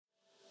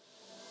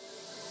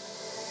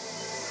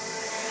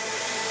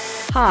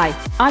Hi,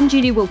 I'm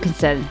Julie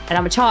Wilkinson and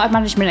I'm a chartered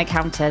management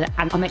accountant,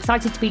 and I'm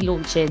excited to be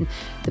launching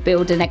the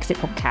Build and Exit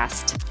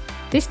podcast.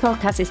 This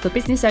podcast is for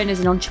business owners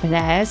and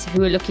entrepreneurs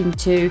who are looking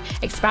to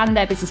expand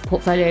their business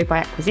portfolio by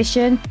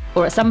acquisition,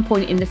 or at some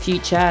point in the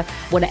future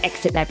want to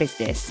exit their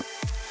business.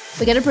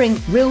 We're going to bring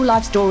real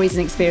life stories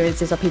and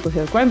experiences of people who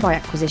have grown by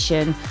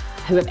acquisition,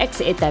 who have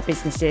exited their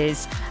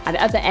businesses, and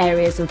other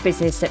areas of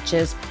business such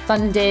as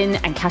funding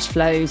and cash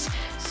flows.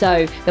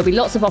 So there'll be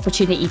lots of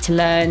opportunity to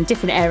learn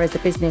different areas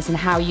of business and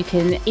how you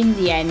can, in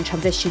the end,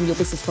 transition your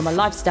business from a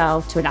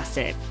lifestyle to an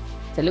asset.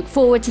 So look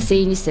forward to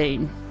seeing you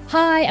soon.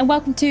 Hi, and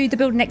welcome to the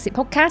Build and Exit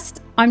podcast.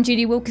 I'm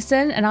Julie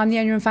Wilkinson, and I'm the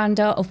owner and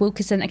founder of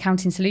Wilkinson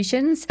Accounting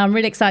Solutions. I'm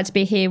really excited to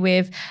be here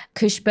with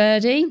Kush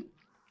Birdi,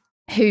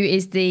 who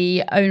is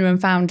the owner and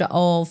founder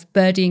of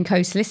Birdi &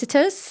 Co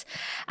Solicitors.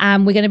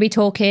 And we're going to be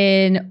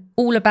talking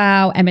all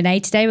about M&A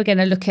today. We're going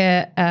to look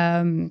at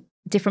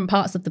different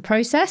parts of the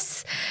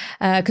process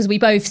because we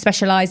both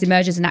specialise in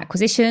mergers and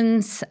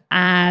acquisitions.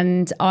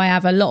 And I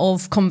have a lot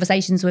of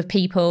conversations with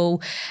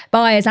people,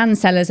 buyers and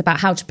sellers, about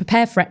how to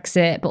prepare for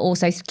exit, but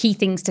also key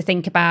things to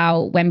think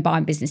about when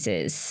buying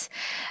businesses.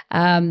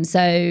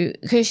 So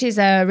Kush is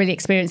a really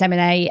experienced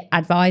M&A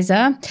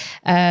advisor,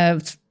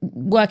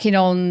 working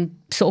on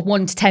sort of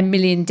 1 to 10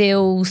 million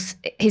deals.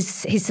 His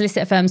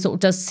solicitor firm sort of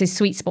does his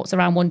sweet spots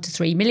around 1 to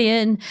 3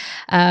 million,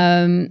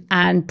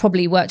 and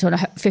probably worked on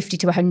 50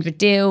 to 100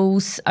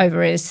 deals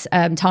over his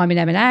time in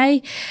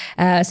M&A.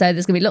 So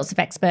there's going to be lots of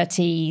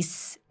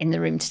expertise in the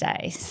room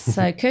today.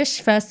 So Kush,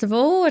 first of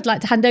all, I'd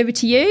like to hand over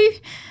to you.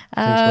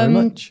 Thanks very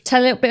much.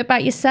 Tell a little bit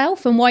about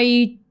yourself and why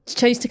you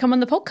chose to come on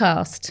the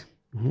podcast.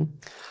 Mm-hmm.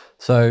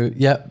 So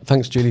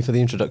thanks Julie for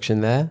the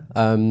introduction there.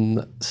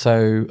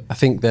 So I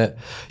think that,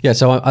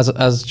 so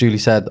as Julie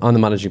said, I'm the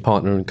managing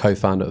partner and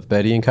co-founder of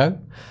Birdi & Co.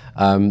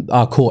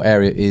 Our core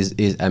area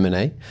is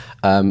M&A.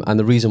 And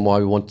the reason why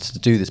we wanted to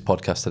do this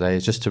podcast today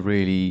is just to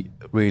really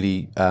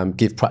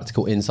give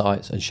practical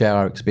insights and share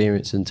our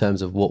experience in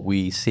terms of what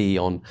we see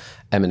on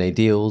M&A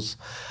deals,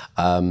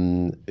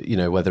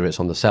 whether it's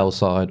on the sell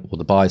side or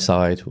the buy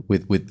side,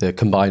 with the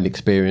combined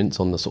experience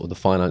on the sort of the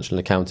financial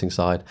and accounting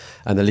side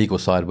and the legal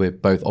side. We're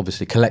both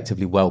obviously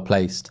collectively well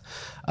placed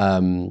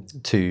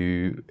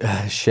to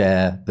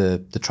share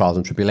the trials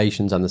and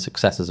tribulations and the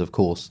successes, of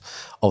course,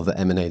 of the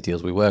M&A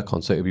deals we work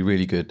on. So it'd be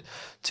really good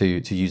to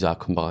use our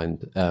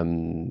combined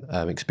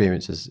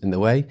experiences in the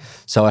way.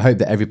 So I hope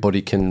that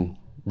everybody can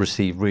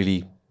receive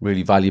really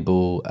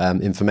valuable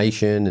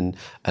information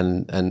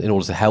and in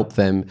order to help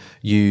them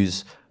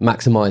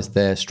maximize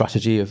their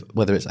strategy of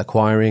whether it's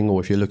acquiring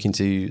or if you're looking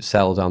to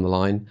sell down the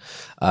line,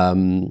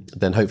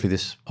 then hopefully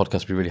this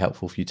podcast will be really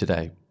helpful for you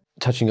today.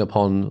 Touching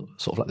upon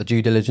sort of like the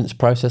due diligence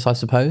process, I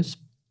suppose.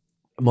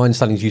 My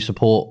understanding is you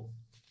support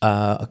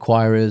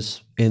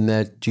acquirers in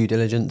their due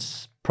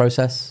diligence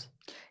process.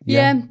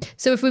 Yeah.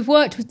 So if we've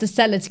worked with the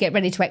seller to get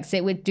ready to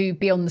exit, we'd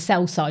be on the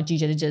sell side due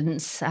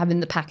diligence, having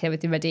the pack,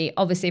 everything ready.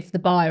 Obviously, if the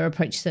buyer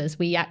approaches us,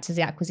 we act as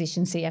the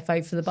acquisition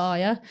CFO for the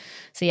buyer.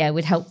 So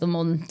we'd help them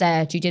on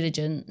their due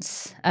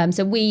diligence.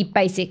 So we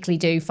basically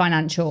do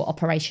financial,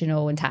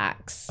 operational and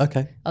tax.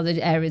 Okay. Are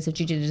the areas of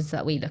due diligence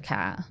that we look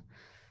at.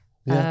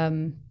 Yeah.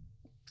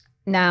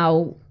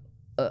 Now,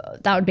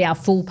 that would be our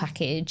full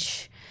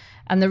package.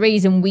 And the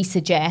reason we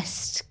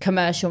suggest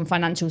commercial and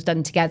financials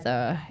done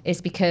together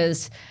is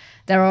because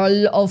there are a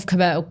lot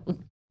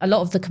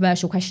of the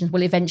commercial questions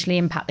will eventually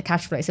impact the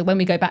cash flow. So when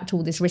we go back to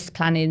all this risk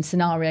planning,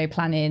 scenario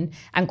planning,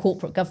 and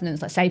corporate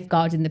governance, like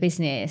safeguarding the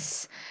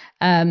business,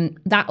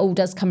 that all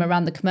does come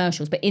around the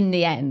commercials. But in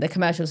the end, the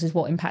commercials is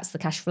what impacts the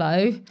cash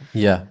flow.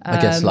 Yeah,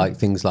 I guess like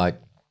things like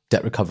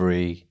debt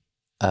recovery,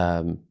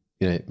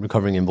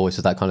 recovering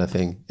invoices, that kind of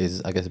thing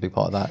is, I guess, a big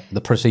part of that.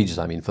 The procedures,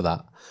 for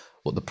that,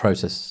 what the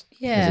process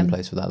is in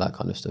place for that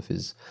kind of stuff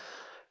is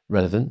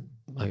relevant,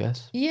 I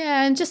guess.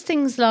 Yeah, and just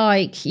things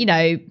like,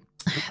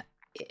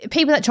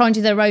 people that try and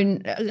do their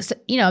own,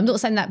 I'm not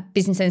saying that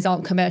business owners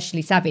aren't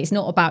commercially savvy. It's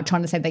not about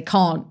trying to say they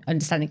can't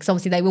understand it, because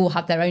obviously they will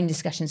have their own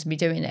discussions and be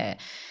doing it.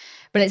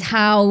 But it's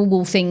how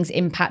will things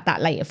impact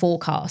that later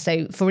forecast.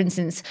 So for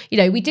instance,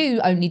 we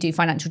do only do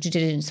financial due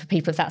diligence for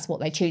people if that's what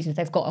they choose, if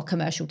they've got a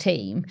commercial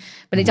team.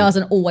 But it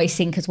doesn't always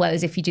sync as well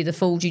as if you do the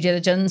full due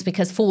diligence,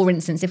 because for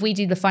instance, if we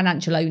do the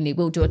financial only,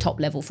 we'll do a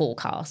top level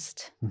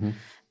forecast. Mm-hmm.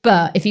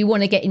 But if you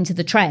want to get into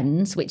the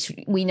trends, which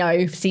we know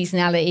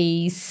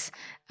seasonalities,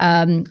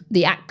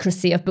 the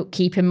accuracy of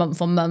bookkeeping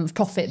month on month,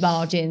 profit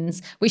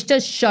margins, those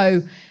trends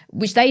show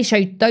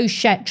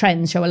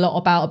a lot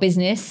about a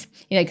business,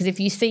 because if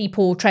you see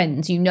poor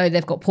trends,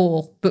 they've got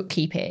poor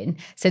bookkeeping.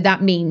 So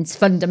that means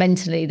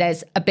fundamentally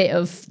there's a bit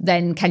of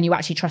then, can you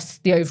actually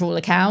trust the overall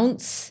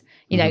accounts?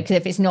 You know, because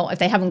if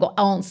they haven't got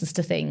answers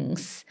to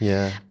things.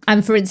 Yeah.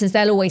 And for instance,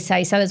 they'll always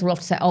say, sellers will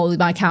often say, oh,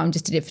 my accountant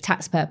just did it for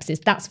tax purposes.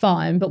 That's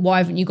fine. But why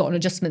haven't you got an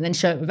adjustment then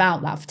show it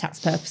without that for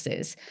tax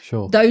purposes?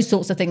 Sure. Those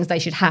sorts of things they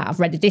should have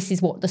ready. This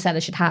is what the seller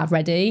should have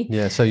ready.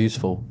 Yeah, so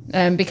useful.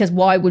 Because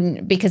why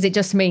wouldn't, because it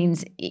just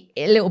means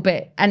a little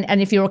bit,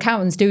 and if your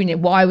accountant's doing it,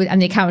 why would,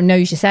 and the accountant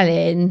knows you're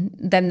selling,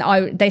 then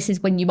this is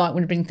when you might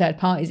want to bring third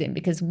parties in,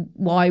 because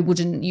why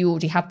wouldn't you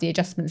already have the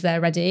adjustments there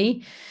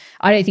ready?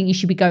 I don't think you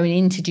should be going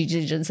into due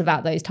diligence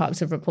about those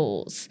types of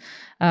reports.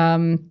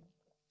 But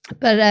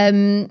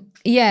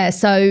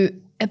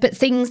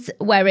things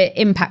where it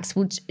impacts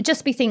would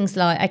just be things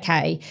like,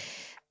 okay,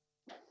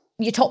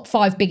 your top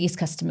 5 biggest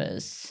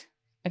customers.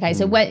 Okay,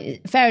 so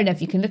fair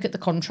enough, you can look at the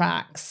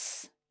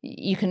contracts,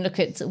 you can look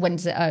at when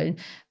does it own,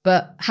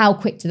 but how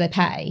quick do they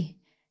pay?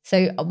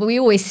 So we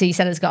always see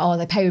sellers go, oh,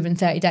 they pay within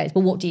 30 days, but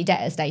what do your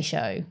debtors day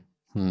show?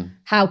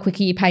 How quick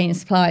are you paying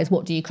suppliers?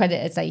 What do your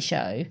creditors they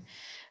show?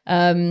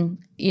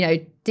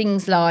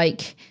 Things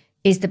like,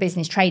 is the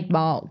business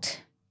trademarked?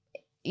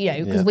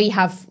 Because we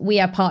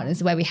have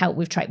partners where we help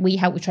with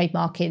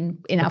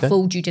trademarking in our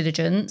full due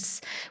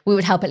diligence. We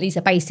would help at least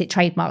a basic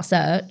trademark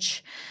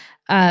search.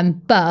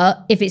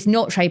 But if it's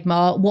not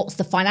trademark, what's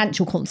the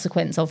financial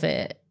consequence of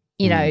it?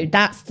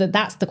 That's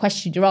the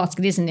question you're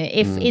asking, isn't it?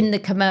 If in the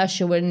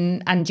commercial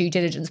and due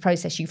diligence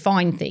process you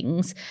find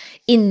things,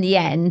 in the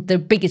end, the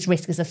biggest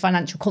risk is a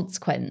financial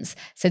consequence.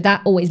 So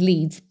that always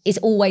it's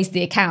always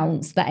the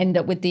accounts that end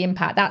up with the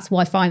impact. That's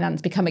why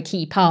finance become a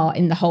key part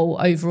in the whole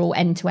overall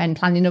end-to-end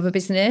planning of a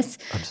business.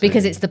 Absolutely.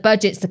 Because it's the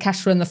budgets, the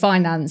cash flow and the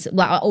finance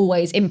that are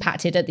always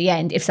impacted at the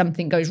end if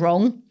something goes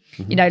wrong.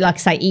 Like I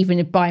say, even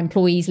if by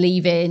employees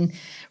leaving,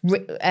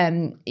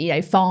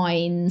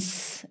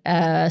 fines,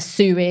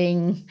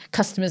 suing,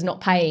 customers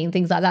not paying,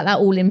 things like that, that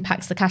all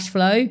impacts the cash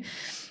flow.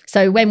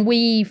 So when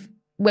we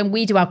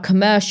do our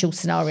commercial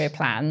scenario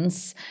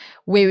plans,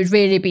 we would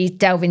really be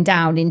delving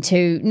down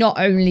into not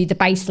only the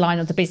baseline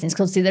of the business,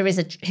 because obviously there is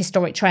a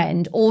historic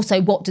trend,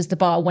 also what does the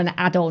buyer want to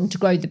add on to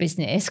grow the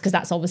business, because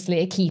that's obviously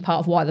a key part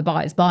of why the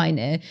buyer's buying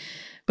it,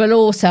 but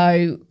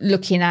also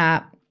looking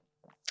at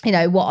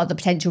what are the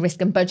potential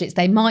risk and budgets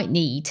they might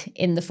need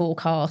in the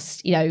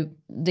forecast, the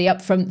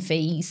upfront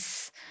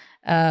fees,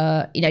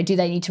 do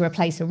they need to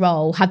replace a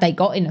role? Have they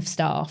got enough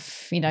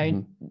staff?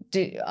 Are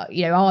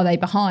they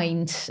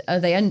behind?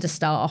 Are they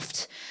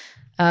understaffed?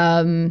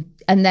 And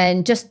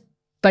then just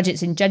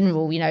budgets in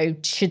general,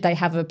 should they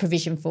have a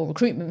provision for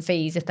recruitment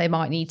fees if they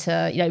might need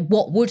to,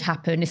 what would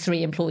happen if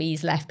 3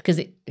 employees left? Because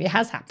it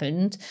has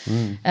happened.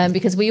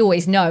 Because we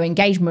always know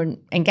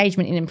engagement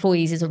in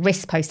employees is a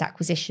risk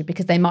post-acquisition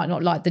because they might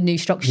not like the new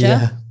structure.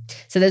 Yeah.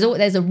 So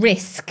there's a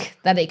risk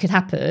that it could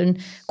happen,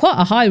 quite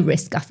a high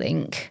risk, I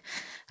think.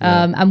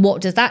 And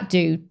what does that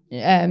do?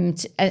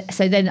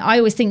 So then I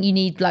always think you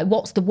need,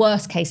 what's the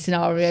worst case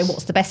scenario?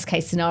 What's the best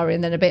case scenario?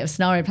 And then a bit of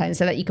scenario planning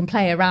so that you can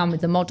play around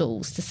with the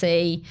models to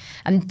see.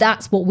 And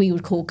that's what we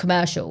would call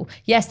commercial.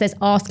 Yes, there's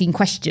asking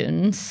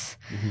questions,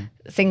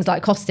 things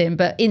like costing,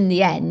 but in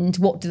the end,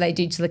 what do they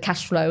do to the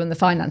cash flow and the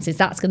finances?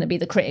 That's going to be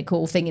the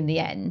critical thing in the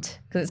end,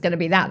 because it's going to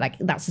be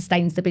that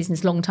sustains the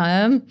business long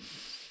term.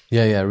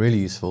 Yeah, really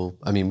useful.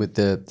 I mean, with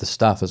the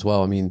staff as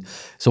well, I mean,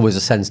 it's always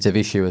a sensitive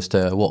issue as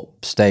to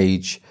what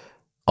stage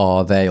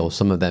are they or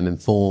some of them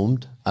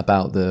informed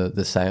about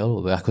the sale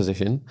or the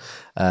acquisition.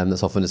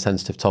 That's often a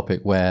sensitive topic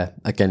where,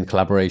 again,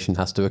 collaboration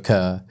has to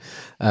occur.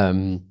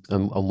 And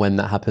when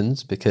that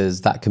happens,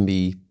 because that can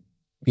be,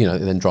 it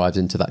then drives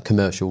into that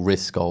commercial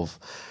risk of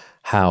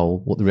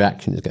what the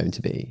reaction is going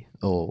to be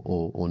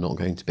or not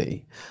going to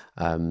be.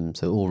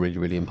 So all really,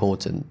 really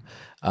important.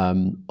 I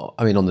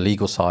mean, on the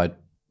legal side,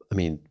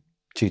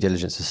 due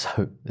diligence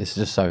is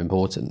just so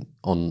important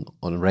on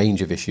a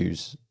range of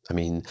issues. I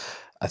mean,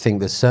 I think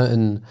there's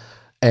certain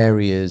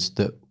areas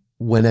that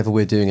whenever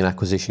we're doing an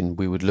acquisition,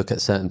 we would look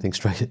at certain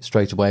things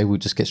straight away.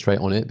 We'd just get straight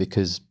on it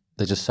because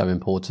they're just so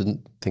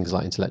important. Things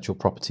like intellectual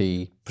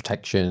property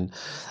protection,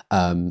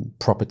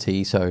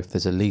 property. So if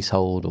there's a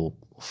leasehold or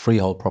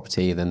freehold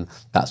property, then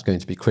that's going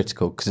to be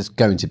critical because it's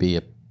going to be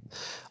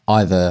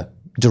either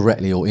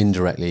directly or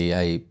indirectly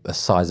a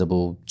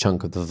sizable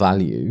chunk of the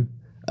value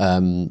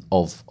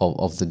of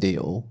the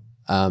deal.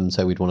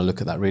 So we'd want to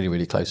look at that really,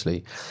 really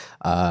closely,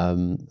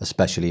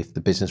 especially if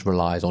the business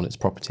relies on its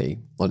property,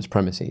 on its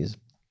premises,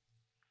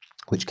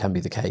 which can be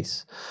the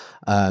case.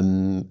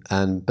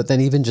 But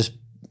then even just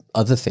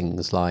other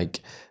things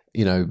like,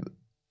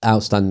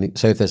 outstanding.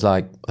 So if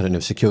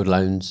there's secured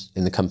loans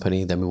in the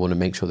company, then we want to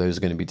make sure those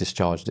are going to be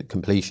discharged at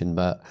completion.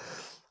 But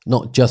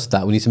not just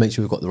that, we need to make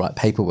sure we've got the right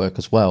paperwork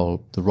as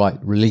well, the right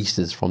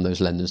releases from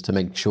those lenders to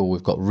make sure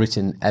we've got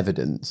written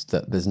evidence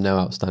that there's no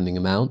outstanding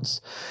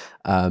amounts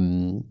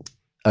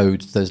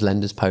owed to those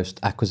lenders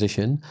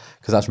post-acquisition,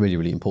 because that's really,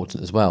 really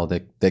important as well.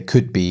 There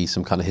could be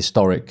some kind of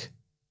historic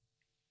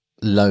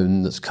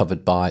loan that's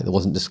covered that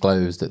wasn't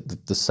disclosed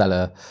that the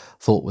seller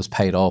thought was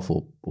paid off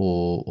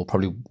or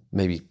probably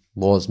maybe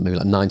like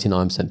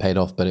 99% paid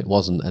off, but it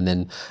wasn't. And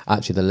then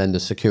actually the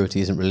lender's security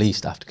isn't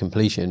released after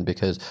completion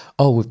because,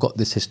 we've got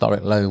this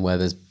historic loan where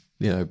there's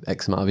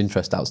X amount of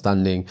interest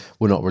outstanding,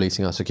 we're not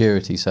releasing our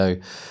security. So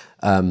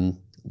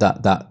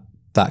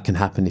that can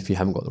happen if you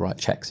haven't got the right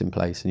checks in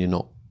place and you're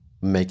not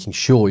making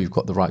sure you've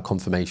got the right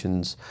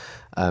confirmations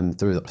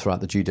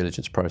throughout the due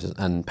diligence process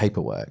and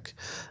paperwork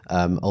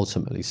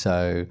ultimately.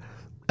 So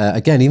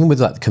again, even with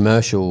like the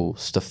commercial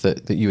stuff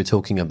that you were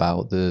talking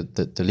about,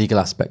 the legal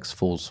aspects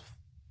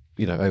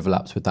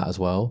overlaps with that as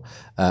well.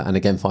 And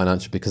again,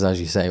 financial, because as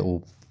you say, it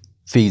all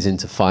feeds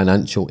into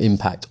financial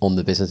impact on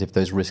the business if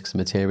those risks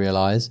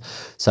materialize.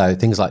 So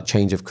things like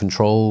change of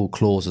control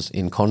clauses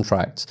in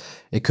contracts,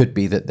 it could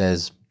be that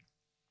there's,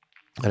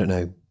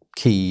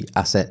 key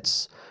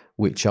assets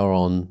which are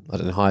on,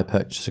 hire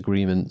purchase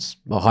agreements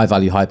or high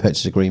value hire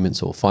purchase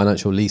agreements or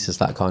financial leases,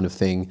 that kind of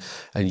thing.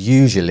 And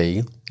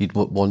usually you'd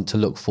want to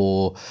look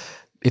for,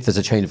 if there's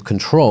a change of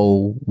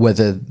control,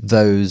 whether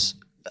those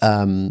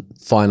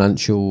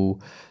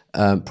financial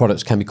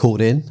products can be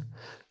called in.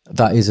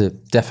 That is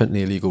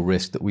definitely a legal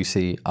risk that we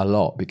see a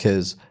lot,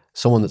 because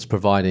someone that's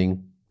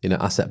providing,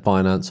 asset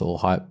finance or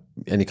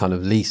any kind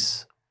of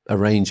lease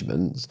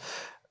arrangements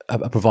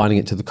are providing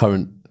it to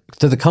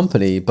the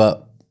company,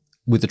 but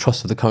with the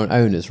trust of the current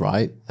owners,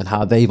 right, and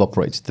how they've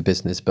operated the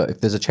business. But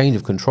if there's a change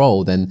of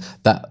control, then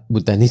that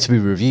would then need to be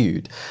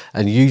reviewed,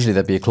 and usually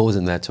there'd be a clause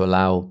in there to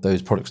allow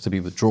those products to be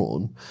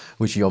withdrawn,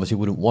 which you obviously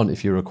wouldn't want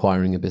if you're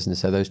acquiring a business.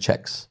 So those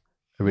checks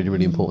are really,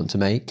 really important to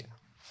make.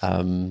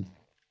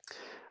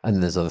 And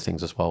then there's other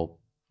things as well.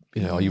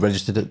 Are you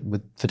registered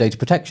for data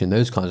protection?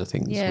 Those kinds of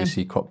things we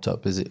see cropped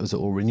up. Was it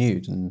all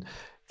renewed? And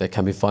there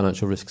can be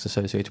financial risks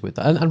associated with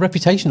that, and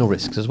reputational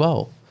risks as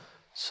well.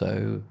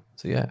 So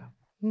yeah.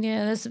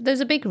 Yeah, there's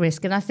a big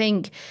risk, and I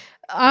think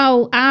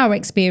our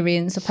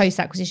experience of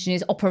post acquisition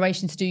is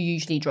operations do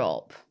usually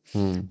drop,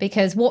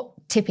 because what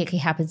typically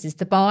happens is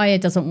the buyer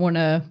doesn't want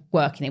to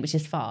work in it, which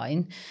is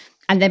fine.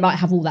 And they might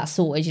have all that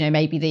sorted,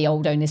 maybe the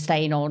old owner's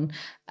staying on.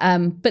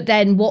 But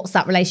then what's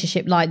that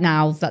relationship like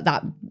now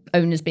that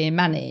owner's being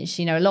managed?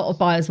 A lot of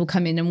buyers will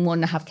come in and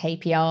want to have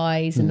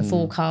KPIs and the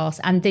forecast.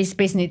 And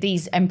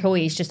these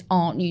employees just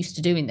aren't used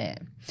to doing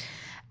it.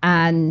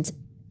 And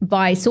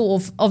by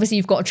obviously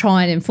you've got to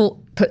try and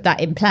put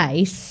that in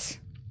place,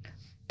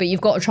 but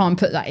you've got to try and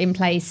put that in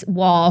place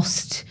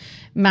whilst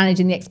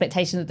managing the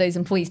expectations of those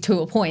employees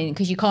to a point,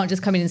 because you can't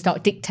just come in and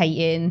start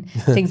dictating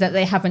things that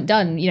they haven't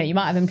done. You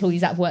might have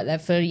employees that have worked there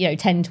for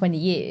 10, 20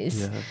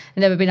 years and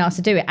never been asked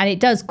to do it, and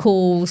it does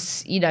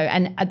cause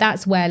and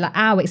that's where like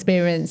our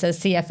experience as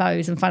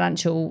CFOs and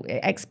financial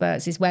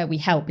experts is where we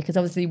help, because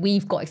obviously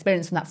we've got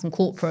experience from that from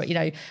corporate.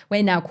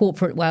 We're now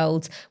corporate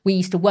world. We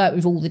used to work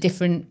with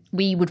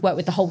we would work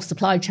with the whole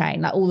supply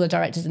chain, like all the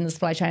directors in the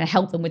supply chain, and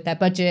help them with their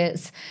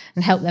budgets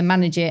and help them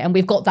manage it. And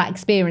we've got that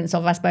experience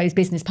of, I suppose,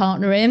 business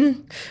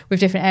partnering with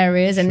different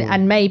areas.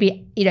 And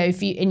maybe,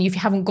 if you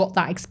haven't got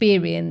that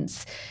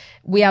experience,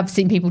 we have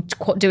seen people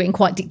do it in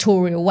quite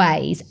dictatorial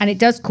ways, and it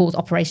does cause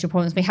operational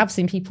problems. We have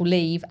seen people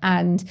leave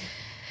and,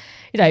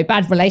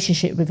 bad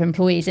relationship with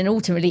employees. And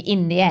ultimately,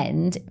 in the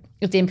end,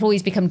 if the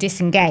employees become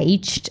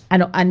disengaged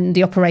and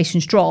the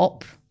operations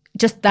drop,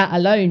 just that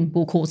alone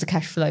will cause a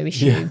cash flow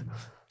issue. Yeah.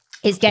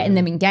 It's getting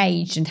them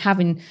engaged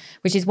and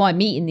which is why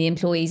meeting the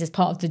employees as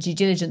part of the due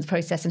diligence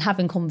process and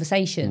having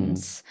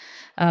conversations,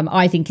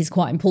 I think is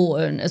quite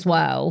important as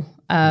well.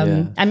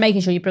 And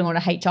making sure you bring on a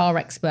HR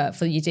expert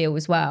for your deal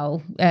as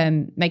well.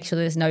 Make sure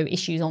there's no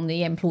issues on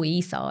the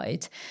employee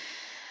side.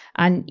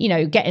 And,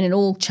 getting an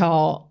org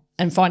chart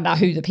and find out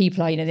who the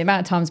people are. The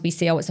amount of times we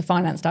see, it's a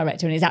finance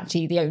director and it's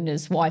actually the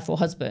owner's wife or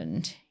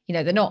husband.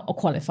 They're not a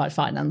qualified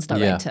finance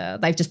director. Yeah.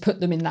 They've just put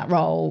them in that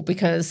role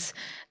because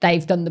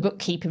they've done the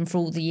bookkeeping for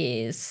all the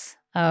years.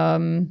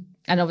 And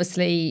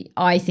obviously,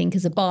 I think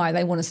as a buyer,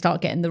 they want to start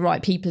getting the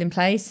right people in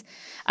place.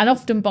 And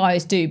often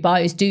buyers do.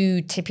 Buyers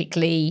do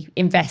typically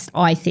invest,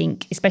 I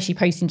think, especially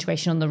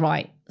post-integration, on the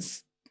right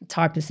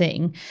type of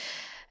thing.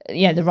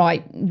 The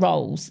right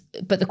roles.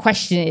 But the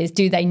question is,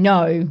 do they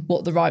know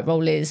what the right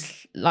role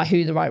is, like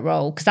who the right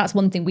role? Because that's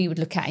one thing we would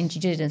look at in due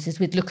diligence, is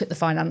we'd look at the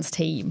finance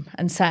team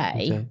and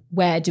say,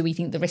 where do we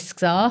think the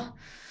risks are?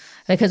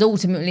 Because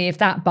ultimately, if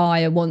that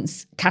buyer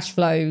wants cash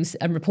flows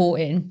and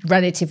reporting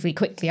relatively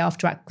quickly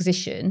after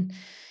acquisition,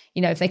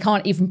 if they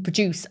can't even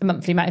produce a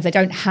monthly, if they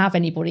don't have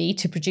anybody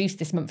to produce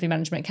this monthly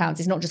management accounts,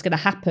 it's not just going to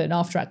happen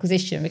after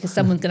acquisition, because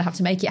someone's going to have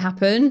to make it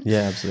happen.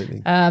 Yeah,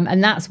 absolutely.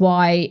 And that's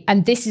why,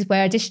 and this is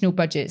where additional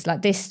budgets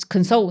like this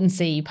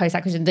consultancy post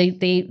acquisition,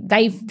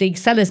 the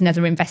sellers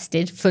never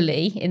invested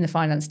fully in the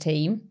finance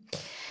team.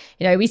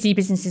 We see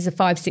businesses of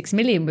 5-6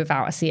 million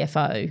without a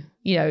CFO.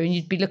 And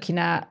you'd be looking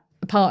at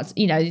parts,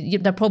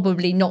 they're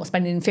probably not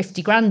spending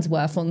 50 grand's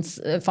worth on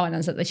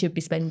finance that they should be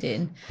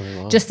spending.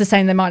 Oh, wow. Just the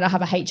same, they might not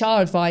have a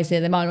HR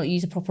advisor, they might not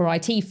use a proper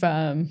IT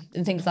firm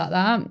and things like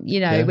that,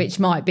 which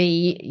might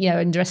be,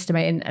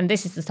 underestimating. And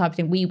this is the type of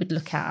thing we would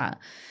look at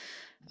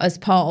as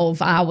part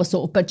of our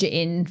sort of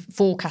budgeting,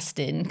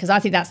 forecasting, because I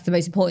think that's the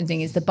most important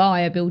thing, is the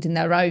buyer building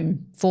their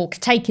own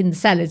taking the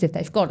sellers if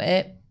they've got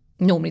it.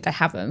 Normally they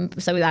haven't,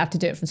 so they have to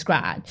do it from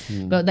scratch.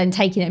 But then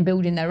taking it and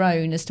building their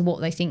own as to what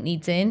they think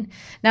needs in.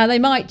 Now, they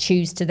might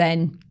choose to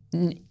then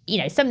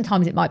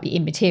sometimes it might be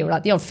immaterial,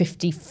 like the odd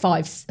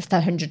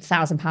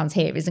 100,000 pounds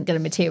here isn't going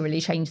to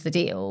materially change the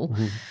deal,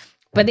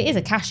 but it is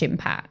a cash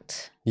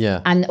impact.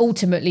 Yeah. And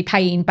ultimately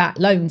paying back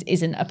loans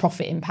isn't a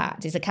profit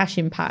impact, it's a cash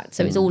impact.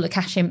 So it's all a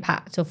cash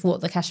impact of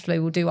what the cash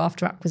flow will do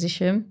after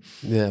acquisition.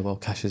 Yeah, well,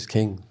 cash is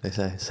king, they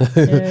say. So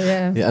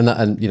Yeah.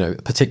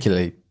 and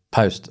particularly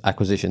post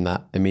acquisition,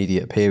 that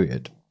immediate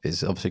period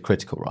is obviously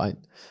critical, right?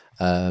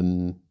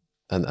 And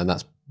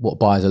that's what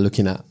buyers are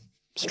looking at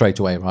straight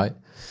away, right?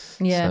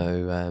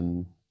 Yeah.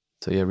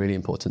 So yeah, really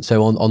important.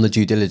 So on the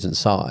due diligence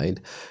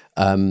side,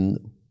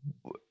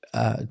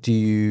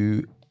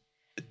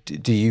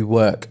 do you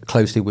work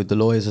closely with the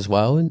lawyers as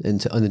well in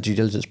the due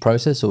diligence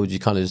process, or do you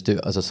kind of just do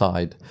it as a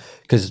side?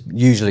 Because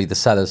usually the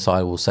seller's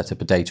side will set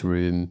up a data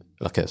room,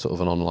 like a sort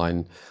of an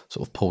online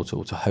sort of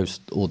portal to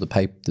host all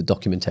the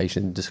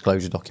documentation,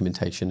 disclosure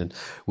documentation, and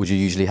would you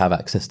usually have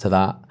access to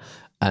that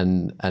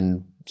and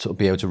sort of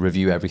be able to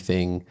review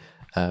everything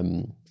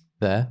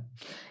there?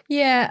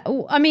 Yeah,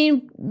 I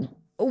mean,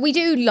 we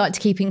do like to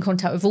keep in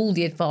contact with all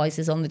the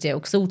advisors on the deal,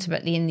 because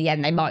ultimately in the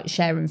end they might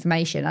share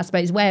information. I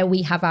suppose where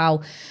we have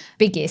our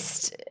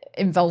biggest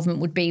involvement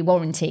would be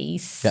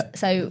warranties. Yeah.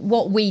 So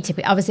what we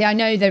typically, obviously I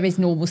know there is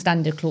normal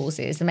standard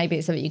clauses, and maybe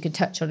it's something you could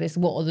touch on, is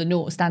what are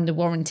the standard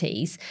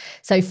warranties.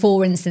 So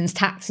for instance,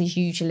 tax is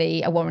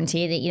usually a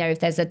warranty that, if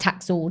there's a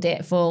tax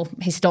audit for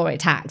historic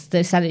tax,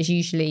 the seller's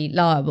usually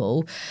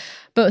liable.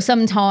 But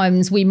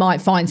sometimes we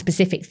might find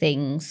specific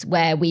things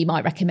where we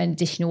might recommend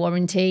additional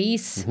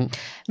warranties.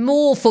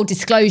 More for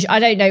disclosure. I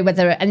don't know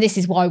whether, and this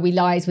is why we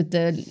liaise with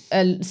the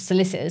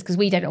solicitors, because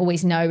we don't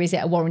always know, is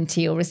it a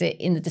warranty or is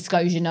it in the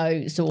disclosure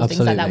notes or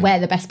things like that, where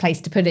the best place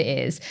to put it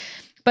is.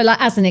 But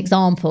like as an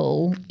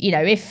example,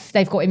 if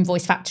they've got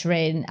invoice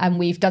factoring and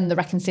we've done the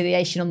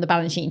reconciliation on the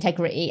balance sheet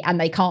integrity and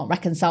they can't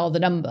reconcile the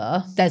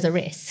number, there's a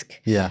risk.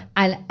 Yeah.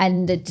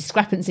 And the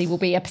discrepancy will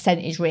be a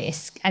percentage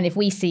risk. And if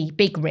we see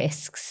big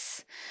risks,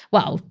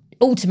 well,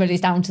 ultimately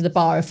it's down to the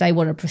buyer if they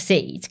want to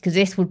proceed, because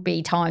this would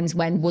be times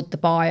when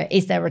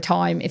is there a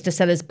time, if the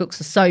seller's books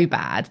are so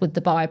bad, would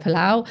the buyer pull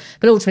out?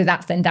 But ultimately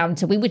that's then down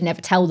to, we would never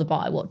tell the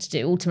buyer what to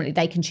do. Ultimately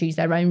they can choose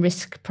their own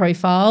risk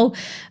profile.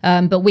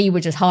 But we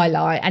would just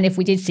highlight, and if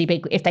we did see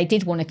if they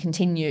did want to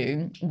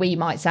continue, we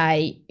might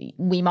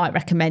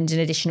recommend an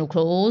additional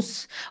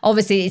clause.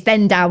 Obviously it's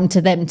then down to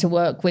them to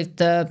work with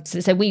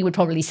so we would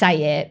probably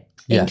say it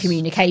in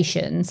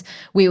communications.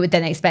 We would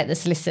then expect the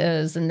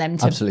solicitors and them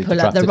to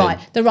pull up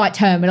the right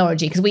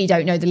terminology, because we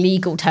don't know the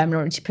legal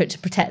terminology to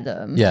protect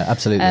them. Yeah,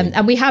 absolutely.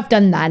 And we have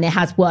done that and it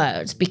has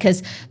worked,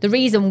 because the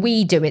reason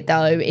we do it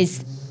though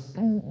is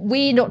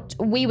we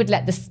would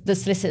let the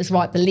solicitors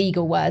write the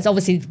legal words.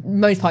 Obviously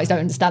most parties don't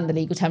understand the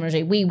legal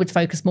terminology. We would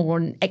focus more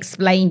on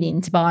explaining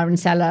to buyer and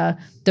seller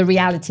the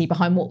reality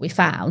behind what we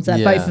found, so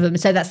that both of them,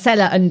 so that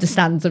seller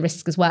understands the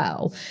risk as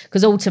well.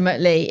 Because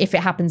ultimately if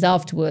it happens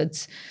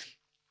afterwards,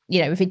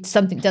 if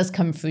something does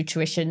come through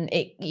tuition,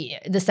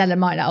 the seller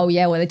might like, oh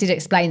yeah, well they did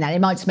explain that. It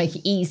might just make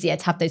it easier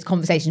to have those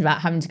conversations about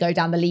having to go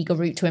down the legal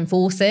route to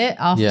enforce it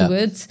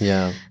afterwards.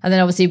 Yeah. And then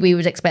obviously we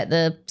would expect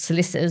the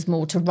solicitors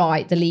more to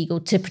write the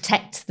legal to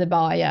protect the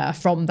buyer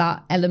from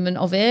that element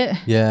of it.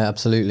 Yeah,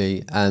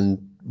 absolutely. And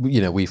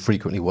we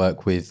frequently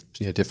work with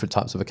different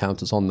types of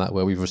accountants on that,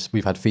 where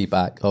we've had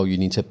feedback, oh, you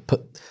need to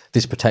put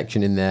this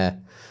protection in there,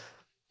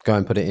 go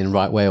and put it in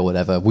right way or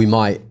whatever. We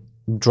might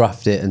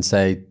draft it and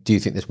say, do you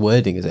think this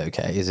wording is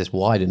okay? Is this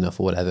wide enough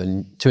or whatever?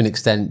 And to an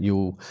extent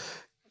you'll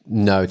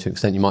know, to an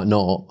extent you might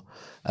not.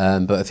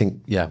 But I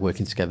think,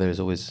 working together is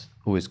always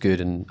good.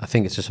 And I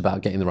think it's just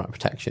about getting the right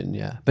protection.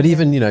 Yeah. But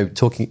even,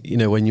 talking,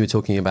 when you were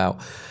talking about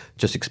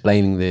just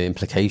explaining the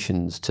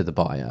implications to the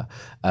buyer,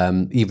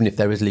 even if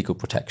there is legal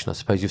protection, I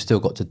suppose you've still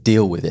got to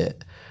deal with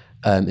it.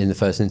 In the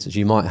first instance,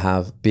 you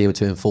might be able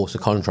to enforce a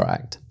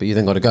contract, but you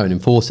then got to go and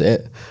enforce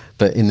it.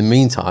 But in the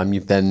meantime,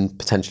 you've then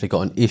potentially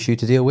got an issue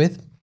to deal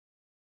with.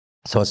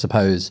 So I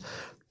suppose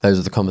those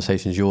are the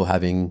conversations you're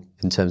having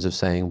in terms of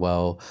saying,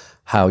 well,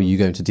 how are you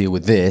going to deal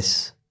with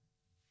this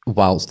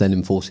whilst then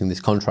enforcing this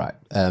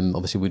contract?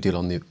 Obviously, we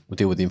deal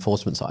with the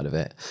enforcement side of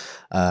it.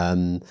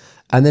 And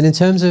then in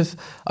terms of,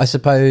 I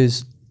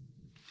suppose,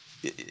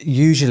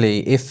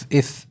 usually if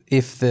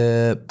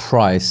the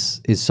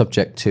price is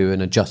subject to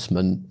an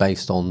adjustment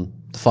based on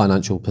the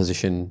financial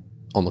position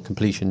on the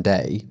completion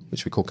day,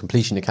 which we call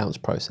completion accounts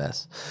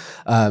process,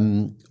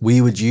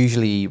 we would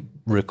usually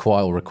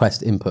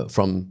request input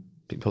from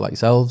people like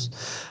yourselves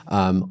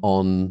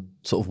on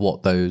sort of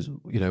what those,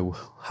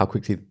 how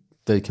quickly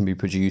they can be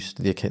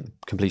produced, the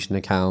completion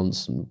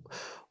accounts,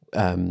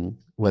 and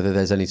whether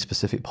there's any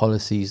specific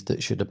policies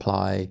that should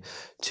apply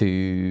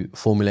to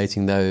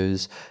formulating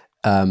those.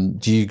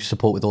 Do you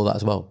support with all that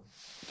as well?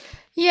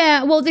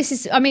 Yeah, well,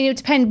 it would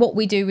depend what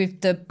we do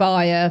with the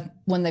buyer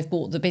when they've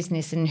bought the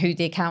business and who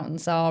the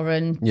accountants are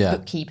and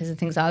bookkeepers and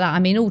things like that. I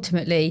mean,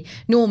 ultimately,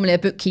 normally a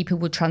bookkeeper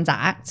would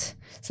transact.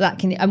 So that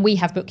can, and we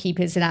have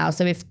bookkeepers now.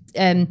 So if,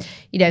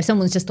 if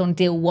someone's just on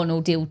deal 1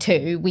 or deal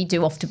 2, we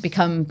do often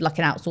become like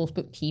an outsourced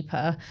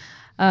bookkeeper.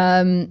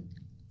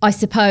 I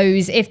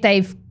suppose if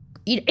they've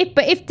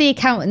but if the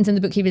accountants and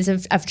the bookkeepers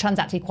have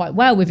transacted quite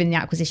well within the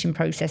acquisition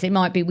process, it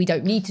might be we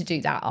don't need to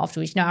do that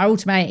afterwards. Our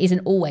ultimate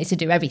isn't always to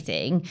do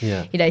everything.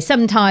 Yeah.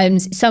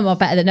 Sometimes some are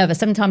better than others.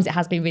 Sometimes it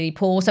has been really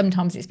poor.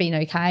 Sometimes it's been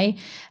okay.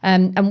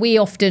 And we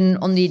often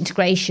on the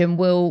integration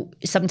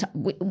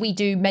we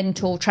do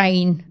mentor,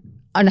 train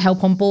and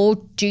help on board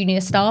junior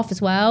staff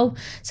as well.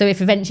 So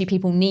if eventually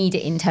people need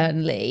it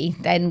internally,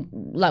 then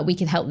we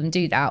can help them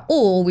do that.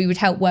 Or we would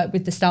help work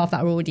with the staff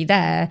that are already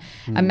there.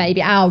 And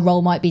maybe our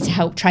role might be to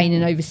help train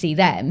and oversee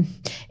them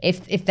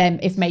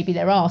if maybe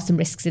there are some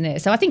risks in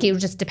it. So I think it will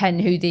just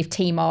depend who the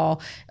team are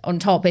on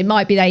top. It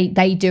might be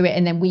they do it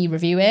and then we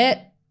review it.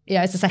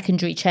 It's a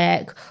secondary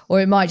check,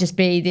 or it might just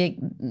be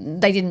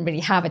they didn't really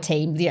have a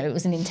team. It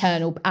was an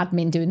internal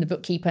admin doing the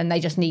bookkeeper, and they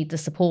just need the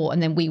support,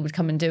 and then we would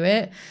come and do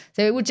it.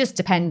 So it would just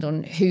depend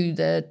on who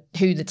the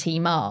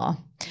team are.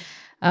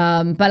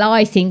 But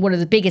I think one of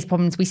the biggest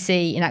problems we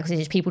see in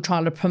acquisition is people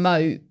trying to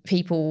promote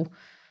people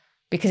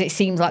because it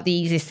seems like the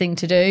easiest thing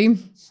to do.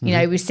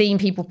 We've seen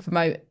people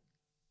promote,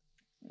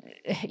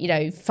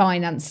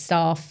 finance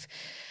staff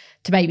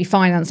to maybe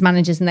finance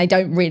managers, and they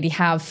don't really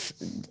have,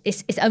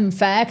 it's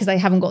unfair because they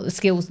haven't got the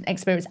skills and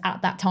experience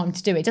at that time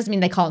to do it. It doesn't mean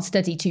they can't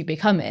study to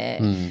become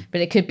it, but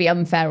it could be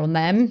unfair on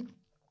them.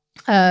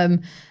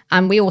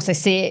 And we also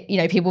see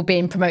it, people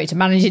being promoted to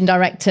managing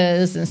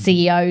directors and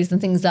CEOs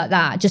and things like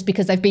that, just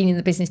because they've been in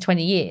the business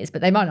 20 years,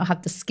 but they might not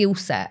have the skill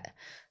set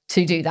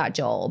to do that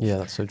job. Yeah,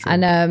 that's so true.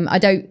 And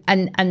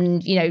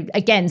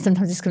again,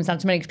 sometimes this comes down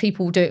to money because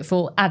people do it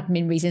for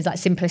admin reasons, like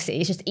simplicity.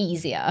 It's just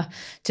easier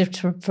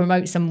to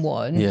promote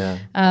someone. Yeah.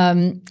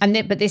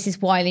 But this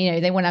is why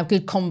they want to have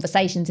good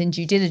conversations in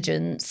due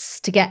diligence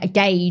to get a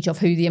gauge of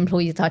who the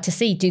employees are, to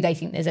see, do they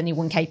think there's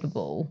anyone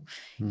capable?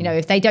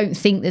 If they don't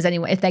think there's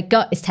anyone, if their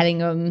gut is telling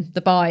them,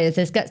 the buyers,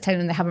 their gut's telling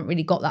them they haven't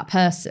really got that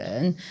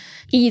person,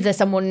 either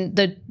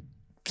the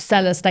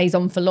seller stays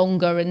on for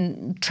longer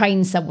and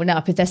trains someone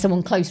up if there's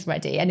someone close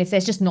ready, and if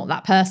there's just not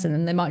that person,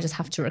 then they might just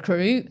have to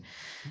recruit.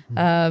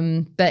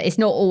 But it's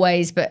not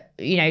always, but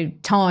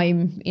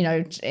time,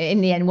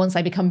 in the end, once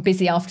they become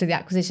busy after the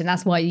acquisition,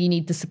 that's why you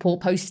need the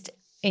support post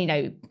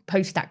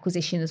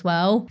acquisition as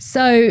well.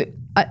 So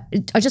I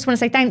just want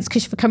to say thanks,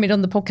 Kush, for coming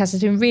on the podcast.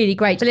 It's been really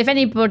great. But if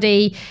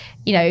anybody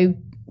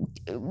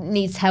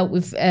needs help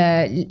with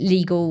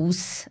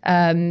legals,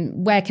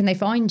 where can they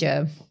find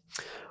you?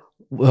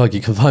 Well,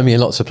 you can find me in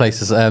lots of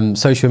places.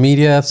 Social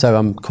media, so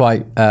I'm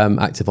quite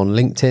active on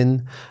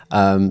LinkedIn.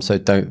 So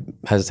don't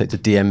hesitate to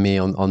DM me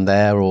on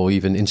there, or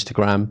even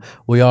Instagram.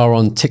 We are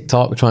on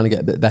TikTok. We're trying to get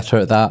a bit better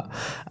at that.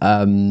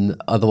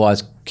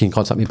 Otherwise, you can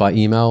contact me by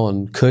email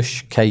on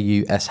Kush,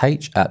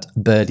 KUSH,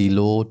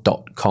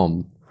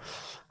 @birdilaw.com.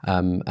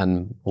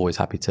 And always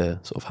happy to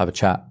sort of have a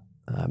chat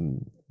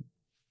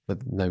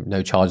with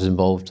no charges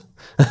involved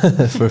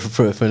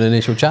for an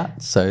initial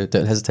chat. So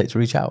don't hesitate to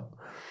reach out.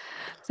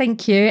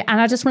 Thank you.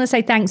 And I just want to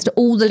say thanks to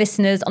all the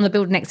listeners on the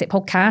Build and Exit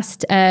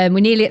podcast.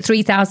 We're nearly at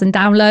 3,000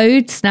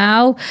 downloads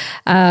now.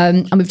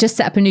 And we've just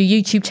set up a new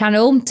YouTube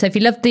channel. So if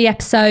you loved the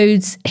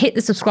episodes, hit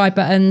the subscribe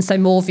button so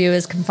more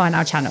viewers can find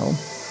our channel.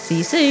 See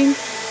you soon.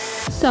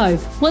 So,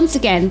 once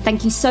again,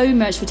 thank you so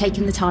much for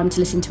taking the time to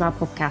listen to our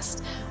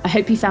podcast. I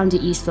hope you found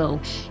it useful.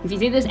 If you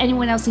think there's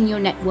anyone else in your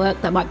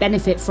network that might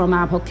benefit from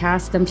our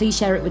podcast, then please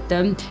share it with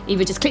them.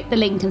 Either just click the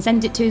link and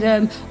send it to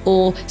them,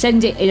 or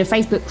send it in a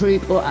Facebook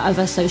group or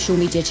other social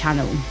media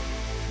channel.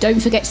 Don't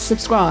forget to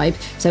subscribe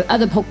so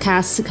other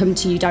podcasts come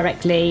to you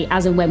directly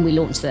as and when we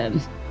launch them.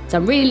 So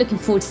I'm really looking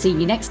forward to seeing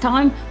you next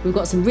time. We've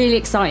got some really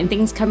exciting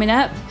things coming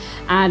up,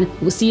 and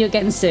we'll see you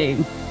again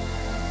soon.